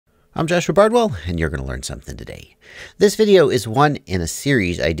I'm Joshua Bardwell, and you're going to learn something today. This video is one in a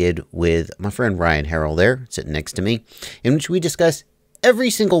series I did with my friend Ryan Harrell there, sitting next to me, in which we discuss every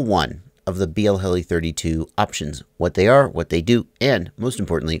single one of the BLHeli32 options, what they are, what they do, and most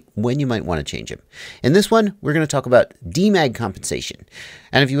importantly, when you might want to change them. In this one, we're going to talk about Demag compensation.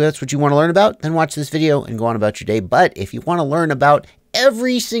 And if that's what you want to learn about, then watch this video and go on about your day. But if you want to learn about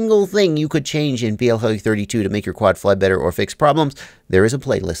every single thing you could change in BLHeli32 to make your quad fly better or fix problems, there is a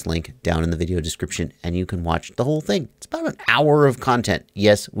playlist link down in the video description, and you can watch the whole thing. It's about an hour of content.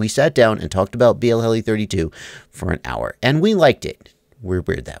 Yes, we sat down and talked about BLHeli32 for an hour, and we liked it. We're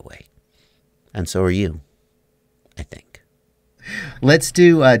weird that way. And so are you, I think. Let's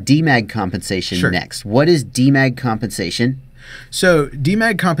do Demag compensation next. What is Demag compensation? So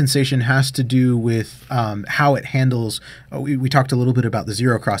Demag compensation has to do with how it handles, we talked a little bit about the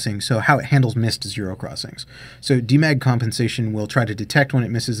zero crossing, so how it handles missed zero crossings. So Demag compensation will try to detect when it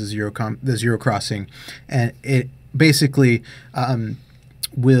misses the zero crossing, and it basically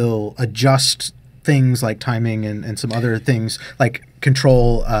will adjust things like timing and some other things, like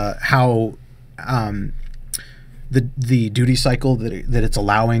control how the duty cycle that it's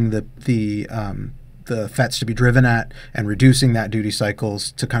allowing the FETs to be driven at, and reducing that duty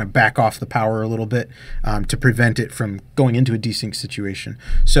cycles to kind of back off the power a little bit to prevent it from going into a desync situation.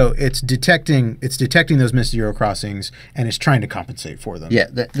 So it's detecting those missed zero crossings, and it's trying to compensate for them. Yeah,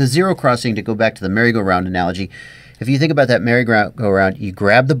 the zero crossing, to go back to the merry-go-round analogy, if you think about that merry-go-round, you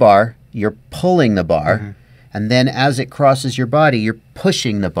grab the bar, you're pulling the bar, and then as it crosses your body, you're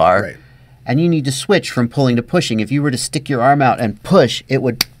pushing the bar. Right. And you need to switch from pulling to pushing. If you were to stick your arm out and push, it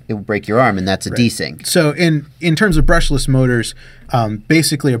would break your arm, and that's a desync. So in terms of brushless motors,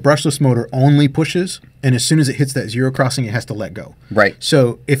 basically a brushless motor only pushes, and as soon as it hits that zero crossing, it has to let go. Right.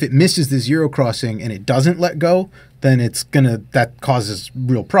 So if it misses the zero crossing and it doesn't let go, then that causes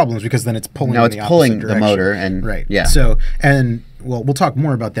real problems, because then it's pulling in the opposite direction. The motor, and right. Yeah. So well, we'll talk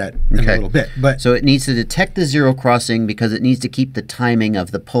more about that in a little bit. But so it needs to detect the zero crossing because it needs to keep the timing of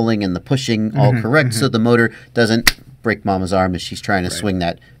the pulling and the pushing all correct, so the motor doesn't break mama's arm as she's trying to swing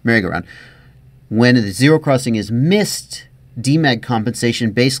that merry-go-round. When the zero crossing is missed, Demag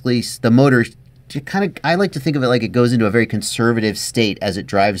compensation, basically the motor I like to think of it like it goes into a very conservative state as it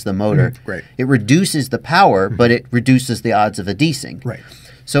drives the motor. Right. It reduces the power, but it reduces the odds of a desync. Right.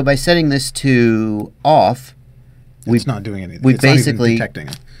 So by setting this to off, it's not doing anything. We it's basically, not even detecting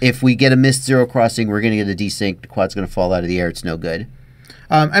it. If we get a missed zero crossing, we're going to get a desync. The quad's going to fall out of the air. It's no good.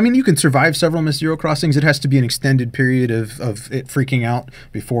 I mean, you can survive several missed zero crossings. It has to be an extended period of it freaking out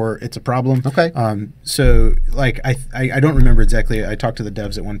before it's a problem. Okay. So, like, I don't remember exactly. I talked to the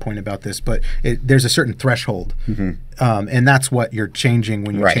devs at one point about this, but there's a certain threshold. And that's what you're changing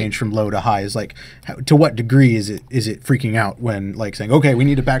when you change from low to high. Is like, to what degree is it freaking out when, like, saying, okay, we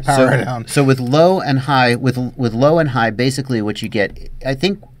need to back power down. So with low and high, with low and high, basically what you get, I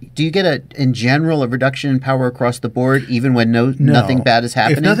think, do you get in general a reduction in power across the board, even when nothing bad is happening?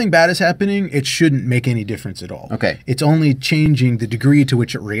 If nothing bad is happening, it shouldn't make any difference at all. Okay. It's only changing the degree to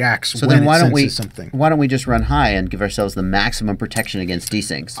which it reacts when it senses something. Why don't we just run high and give ourselves the maximum protection against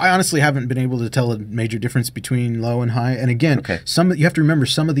desyncs? I honestly haven't been able to tell a major difference between low and high. And again, you have to remember,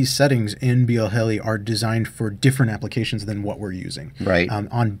 some of these settings in BLHeli are designed for different applications than what we're using. Right.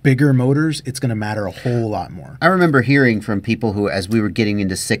 On bigger motors, it's going to matter a whole lot more. I remember hearing from people who, as we were getting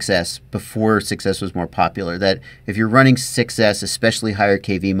into 6S, before 6S was more popular, that if you're running 6S, especially higher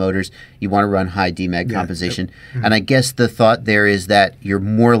kV motors, you want to run high Demag compensation. And I guess the thought there is that you're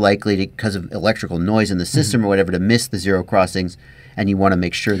more likely to, because of electrical noise in the system or whatever, to miss the zero crossings, and you want to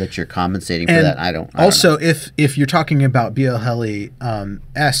make sure that you're compensating for that. I don't know. If you're talking about BLHeli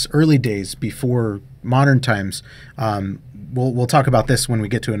S early days before modern times, we'll talk about this when we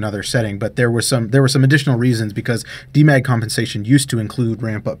get to another setting, but there were some additional reasons, because Demag compensation used to include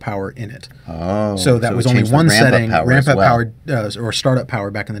ramp up power in it. Oh, so that was only one setting, ramp up power or startup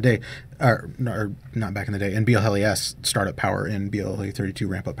power back in the day, or not back in the day, in BLHeli S, startup power, in BLHeli32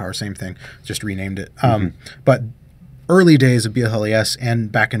 ramp up power, same thing, just renamed it. But early days of BLHeli S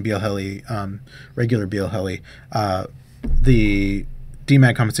and back in BLHeli, regular BLHeli, the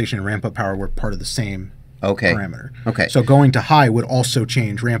Demag compensation and ramp up power were part of the same parameter. Okay. So going to high would also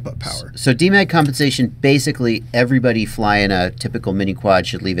change ramp up power. So Demag compensation, basically everybody flying a typical mini quad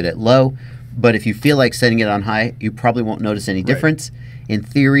should leave it at low, but if you feel like setting it on high, you probably won't notice any difference. In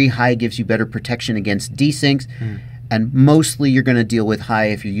theory, high gives you better protection against desyncs. And mostly you're going to deal with high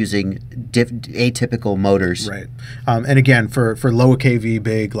if you're using atypical motors. Right. And again, for low kV,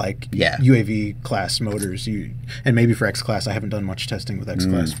 big, like UAV class motors, and maybe for X class, I haven't done much testing with X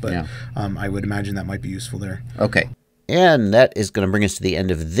class, but I would imagine that might be useful there. Okay. And that is going to bring us to the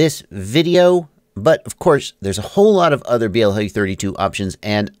end of this video. But of course, there's a whole lot of other BLHeli32 options,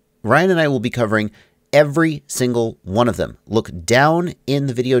 and Ryan and I will be covering every single one of them. Look down in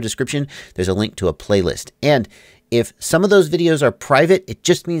the video description. There's a link to a playlist. And if some of those videos are private, it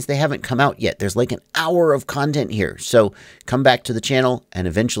just means they haven't come out yet. There's like an hour of content here. So come back to the channel and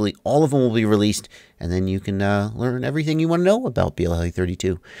eventually all of them will be released. And then you can learn everything you want to know about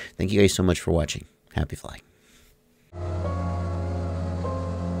BLHeli32. Thank you guys so much for watching. Happy flying.